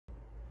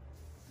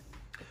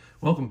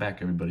Welcome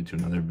back, everybody, to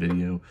another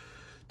video.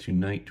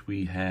 Tonight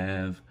we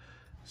have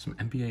some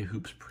NBA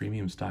Hoops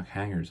premium stock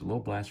hangers, a little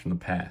blast from the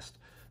past.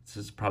 This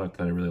is a product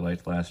that I really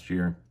liked last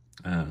year.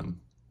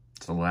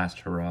 It's the last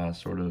hurrah,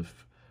 sort of,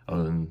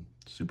 other than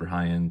super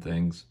high-end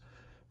things,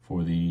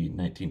 for the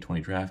 1920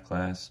 draft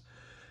class.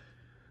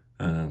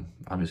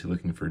 Obviously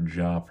looking for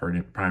Ja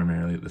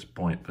primarily at this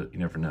point, but you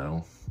never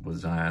know. With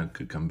Zion,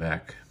 could come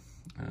back.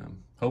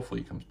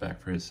 Hopefully he comes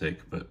back for his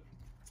sake, but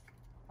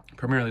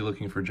primarily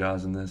looking for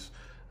Ja's in this.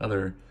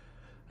 Other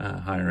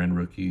higher-end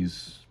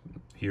rookies,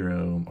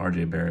 Hero,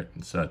 RJ Barrett,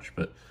 and such.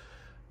 But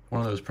one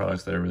of those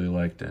products that I really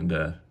liked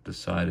and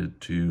decided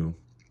to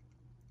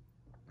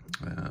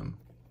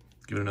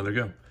give it another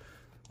go.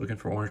 Looking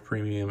for orange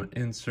premium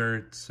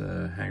inserts,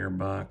 hanger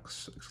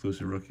box,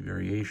 exclusive rookie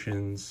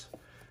variations,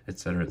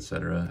 etc.,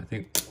 etc. I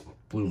think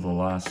blue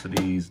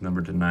velocities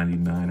numbered to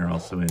 99 are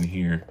also in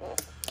here.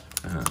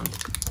 But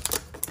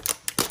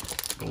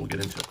we'll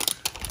get into it.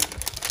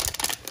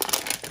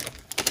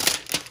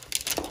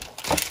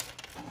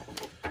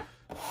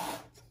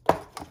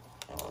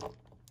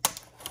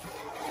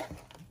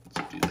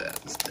 Let's do that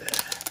instead.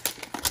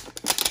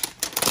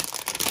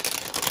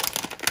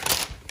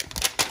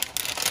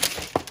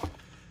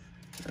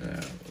 Get that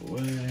out of the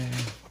way.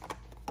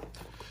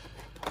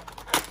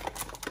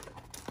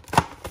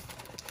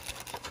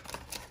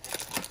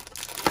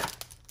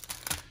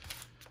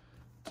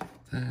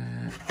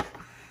 That.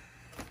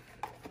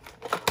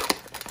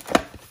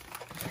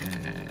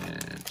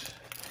 And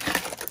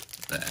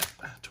that.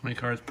 20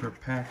 cards per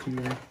pack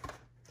here.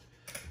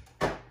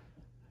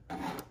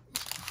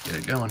 Get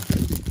it going.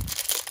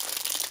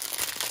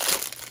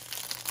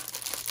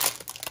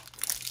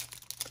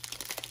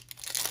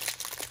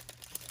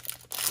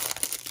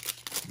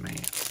 Man.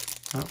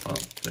 Oh, well,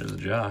 there's a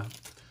Ja.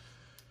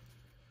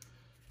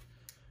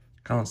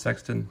 Colin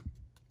Sexton,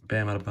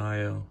 Bam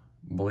Adebayo,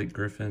 Blake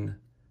Griffin,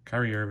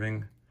 Kyrie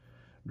Irving,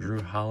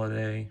 Drew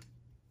Holiday,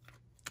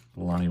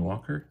 Lonnie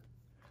Walker,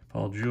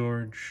 Paul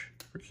George,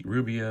 Ricky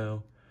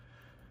Rubio.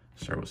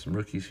 Start with some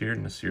rookies here.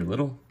 Nasir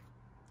Little,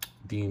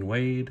 Dean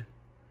Wade,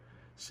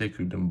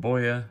 Sekou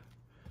Doumbouya.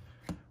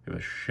 We have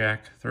a Shaq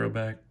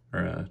throwback, or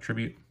a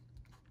tribute.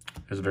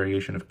 There's a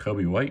variation of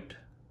Kobe White,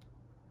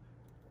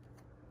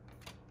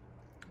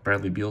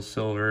 Bradley Beal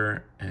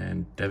Silver,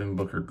 and Devin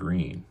Booker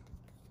Green.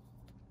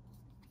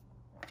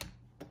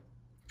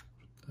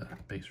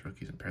 Base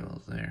rookies and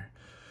parallels there.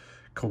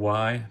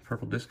 Kawhi,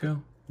 Purple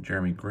Disco,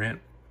 Jeremy Grant,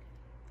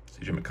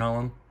 CJ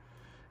McCollum,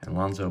 and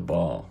Lonzo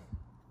Ball.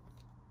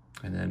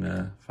 And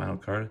then final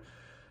card,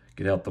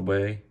 get out the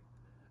way,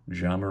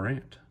 Ja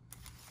Morant.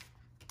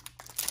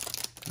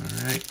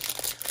 All right,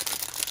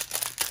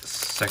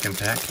 second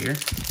pack here.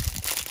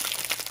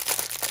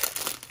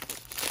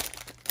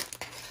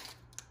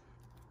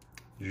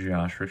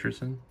 Josh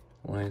Richardson,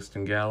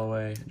 Langston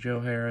Galloway, Joe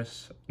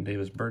Harris,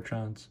 Davis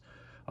Bertans,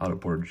 Otto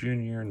Porter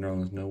Jr.,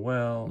 Nerlens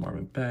Noel,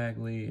 Marvin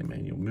Bagley,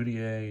 Emmanuel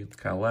Mudiay,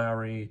 Kyle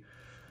Lowry.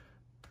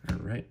 All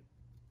right,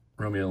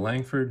 Romeo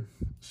Langford,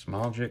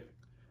 Smoljic,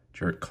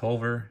 Jarrett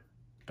Culver,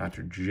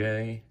 Dr.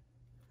 J,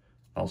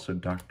 also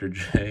Dr.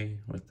 J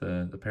with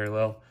the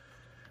parallel,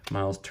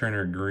 Miles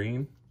Turner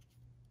Green.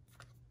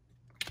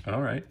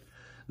 All right,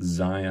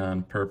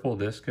 Zion Purple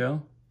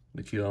Disco,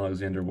 Nickeil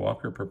Alexander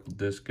Walker Purple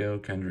Disco,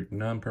 Kendrick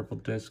Nunn Purple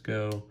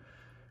Disco,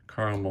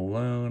 Karl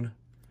Malone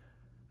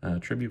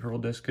Tribute Purple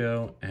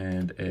Disco,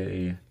 and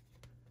a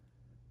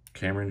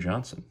Cameron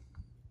Johnson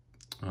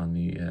on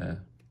the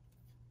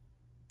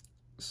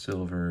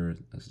silver.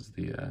 This is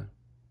the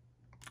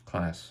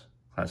class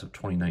of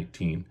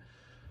 2019.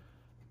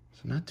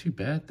 So not too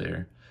bad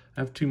there.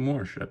 I have two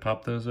more. Should I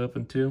pop those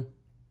open too?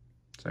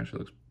 This actually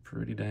looks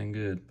pretty dang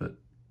good, but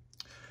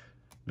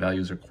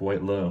values are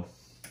quite low.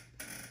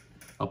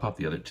 I'll pop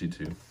the other two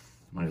too.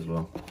 Might as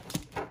well.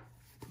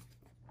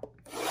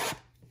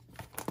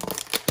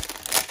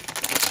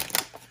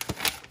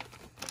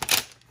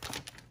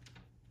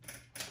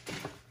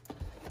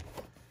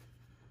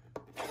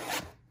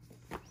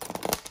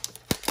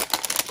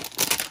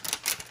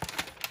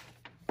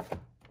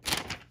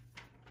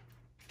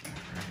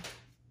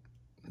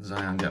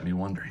 Zion got me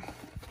wondering.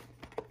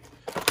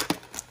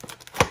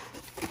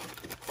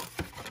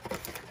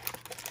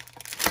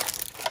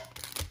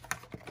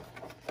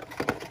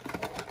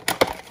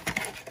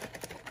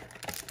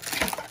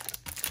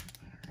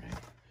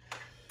 Alright.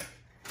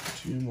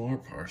 Two more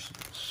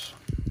parcels.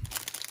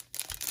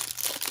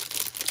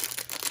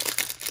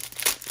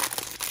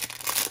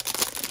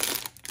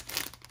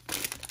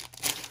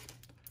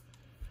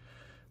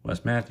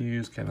 Wes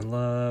Matthews, Kevin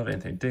Love,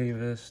 Anthony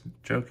Davis,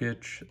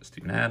 Jokic,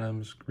 Steven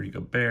Adams, Rudy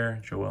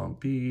Gobert, Joel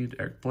Embiid,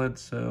 Eric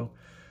Bledsoe,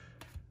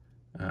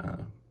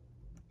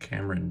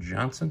 Cameron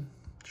Johnson,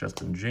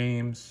 Justin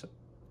James,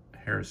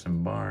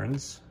 Harrison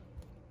Barnes,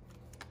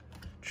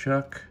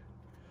 Chuck.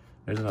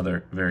 There's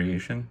another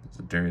variation. It's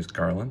a Darius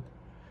Garland.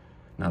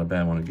 Not a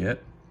bad one to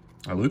get.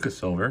 A Lucas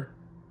Silver.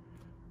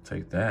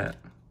 Take that.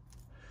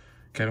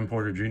 Kevin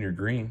Porter Jr.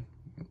 Green.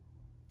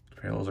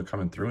 Parallels are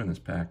coming through in this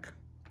pack,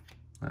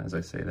 as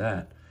I say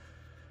that.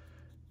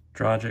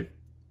 Dragic,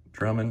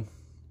 Drummond,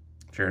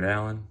 Jared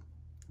Allen,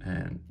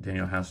 and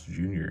Daniel House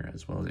Jr.,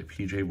 as well as a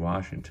P.J.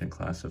 Washington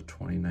class of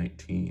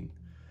 2019.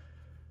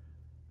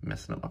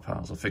 Messing up my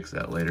piles. I'll fix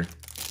that later.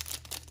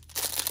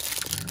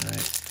 All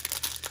right.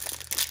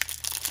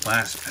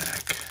 Last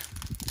pack.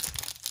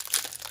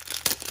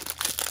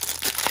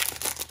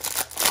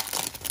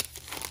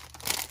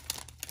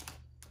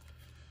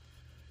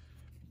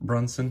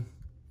 Brunson,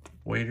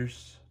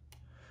 Waiters,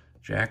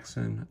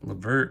 Jackson,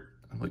 Levert,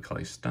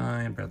 Macaulay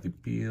Stein, Bradley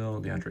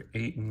Beal, DeAndre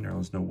Ayton,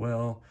 Nerlens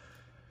Noel,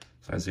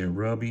 Isaiah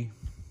Roby,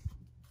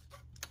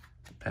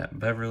 Pat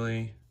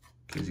Beverly,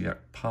 KZ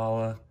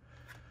Okpala,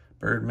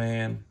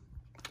 Birdman,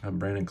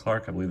 Brandon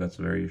Clark, I believe that's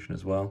a variation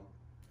as well.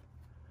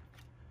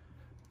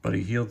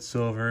 Buddy Hield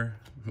Silver,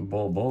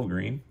 Bol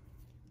Green,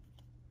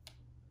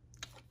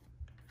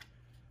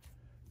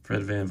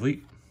 Fred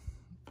VanVleet,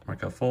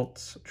 Markel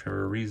Fultz,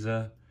 Trevor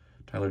Ariza,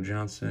 Tyler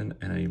Johnson,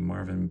 and a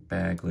Marvin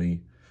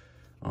Bagley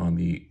on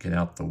the Get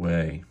Out the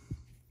Way.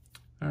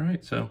 All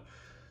right, so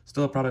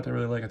still a product I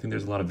really like. I think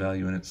there's a lot of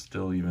value in it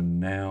still even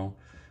now.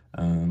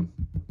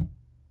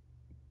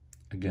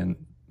 Again,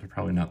 they're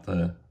probably not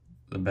the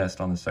best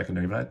on the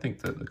secondary, but I think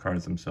that the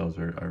cards themselves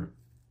are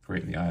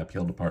great in the eye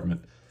appeal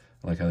department.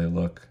 I like how they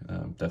look.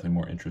 Definitely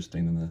more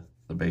interesting than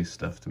the base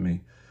stuff to me.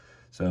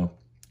 So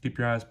keep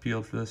your eyes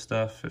peeled for this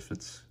stuff. If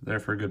it's there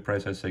for a good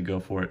price, I say go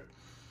for it.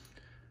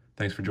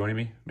 Thanks for joining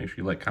me. Make sure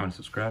you like, comment,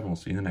 subscribe, and we'll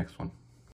see you in the next one.